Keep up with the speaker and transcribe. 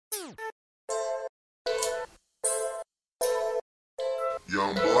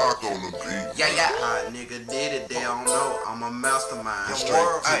Young Blokk on the beat. Yeah. Nigga did it, they don't know. I'm a mastermind. Straight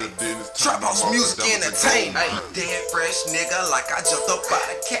to the dentist. Trap House Music Entertainment. Dead fresh nigga, like I jumped up out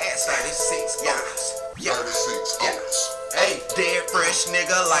of cast. 36 $36. Hey, dead fresh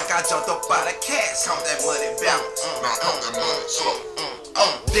nigga, like I jumped up out of cast. Count that money balance. Now count that money.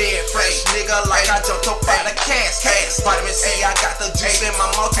 Dead fresh nigga, like I jumped up out of cast. Vitamin C, I got the juice in my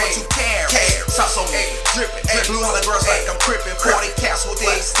mouth, 22 carats. Sauce on me, drippin'. Blue holograms like I'm crippin'. 40 caps with the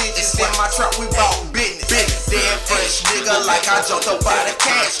extensions in my trap, we bout business. Dead fresh nigga, like I jumped up out of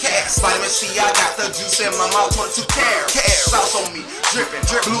cast. Vitamin C, I got the juice in my mouth, 22 carats. Sauce on me, drippin'.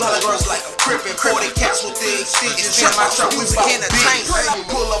 Blue holograms like I'm crippin'. 40 caps with the extensions in my trap, we bout business.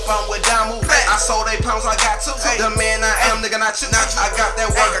 Pull up on with Damu, I sold 8 pounds, I got 2. The man I am, nigga, not you. I got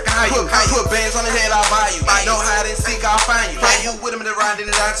that work, I can hire you. Put bands on the head, I'll buy you. No hide and seek, I'll find you. You with him in the ride, then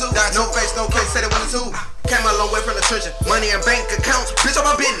it die too. No face, no case, said it when it's two. Came a long way from the trenches, money and bank accounts, bitch on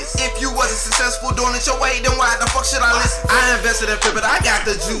my business. If you wasn't successful doing it your way, then why the fuck should I listen? I invested in flip, but I got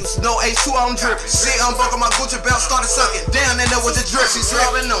the juice. No H2, I'm drippin'. Shit, I'm bucking my Gucci belt, started sucking. Damn, they know what you drip. She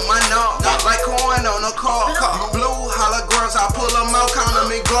swerving on my knob, like corn on a car. Blue holograms, I pull them out, count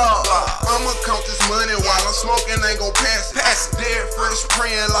them in gloves. I'ma count this money while I'm smoking, ain't gon' pass it. Dead fresh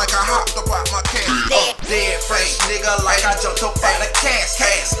praying like I hopped up out my cash. Dead fresh nigga, like I jumped up out of cast.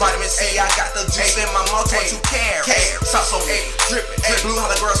 Vitamin C, I got the juice in my mouth, 22 carats. Sauce on me, drippin'. Blue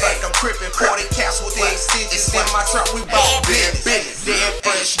holograms like I'm crippin'. 40 caps with the extensions in my trap, we bout business. Dead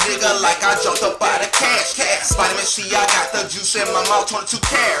fresh nigga, like I jumped up out of cash. Vitamin C, I got the juice in my mouth, 22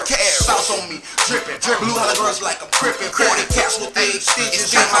 carats. Sauce on me, drippin'. Blue holograms like I'm crippin'. 40 caps with the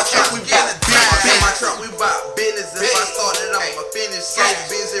extensions in my trap, we bout business. In my trap, we bout business. If I started, I'ma finish. So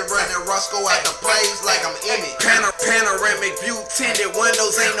busy running Roscoe out the plays like I'm in it. Panoramic view, tinted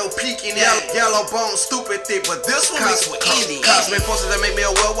windows, ain't no peeking. Yellow bone, stupid thick, but this one mixed with Indian. Cosmic forces that make me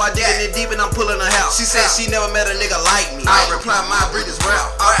a well while digging it deep and I'm pulling her house. She said she never met a nigga like me. I reply, my breed is rap.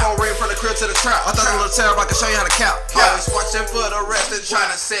 I phone ring from the crib to the trap. I thought a little terrible, I could show you how to count. Always watching for the rest that trying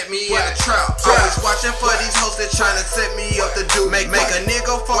to set me in the trap. Always watching for these hoes that trying to set me up to do. Make a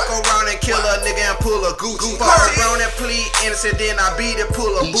nigga fuck around and kill a nigga and pull a Gucci. Fuck around and plead innocent, then I beat it,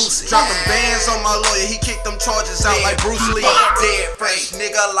 pull a boosie. Drop them bands on my lawyer, he kicked them charges out like Bruce Lee. Dead fresh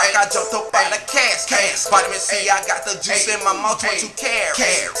nigga, like I jumped up out of cast. Vitamin C, I got the juice in my mouth, 22 carats.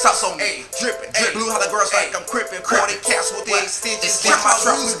 Sauce on me, drippin'. Blue holograms like I'm crippin'. 40 caps with the extensions in my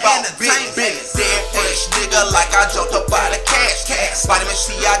trap, we bout business. Dead fresh nigga, like I jumped up out of cash. Vitamin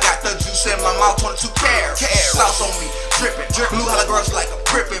C, I got the juice in my mouth, 22 carats. Sauce on me, drippin'. Blue holograms like I'm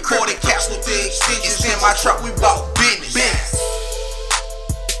crippin'. 40 caps with the extensions in my trap, we bout business.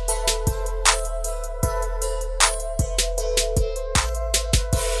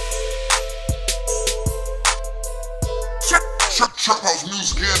 Trap House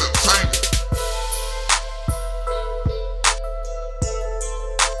Music Entertainment.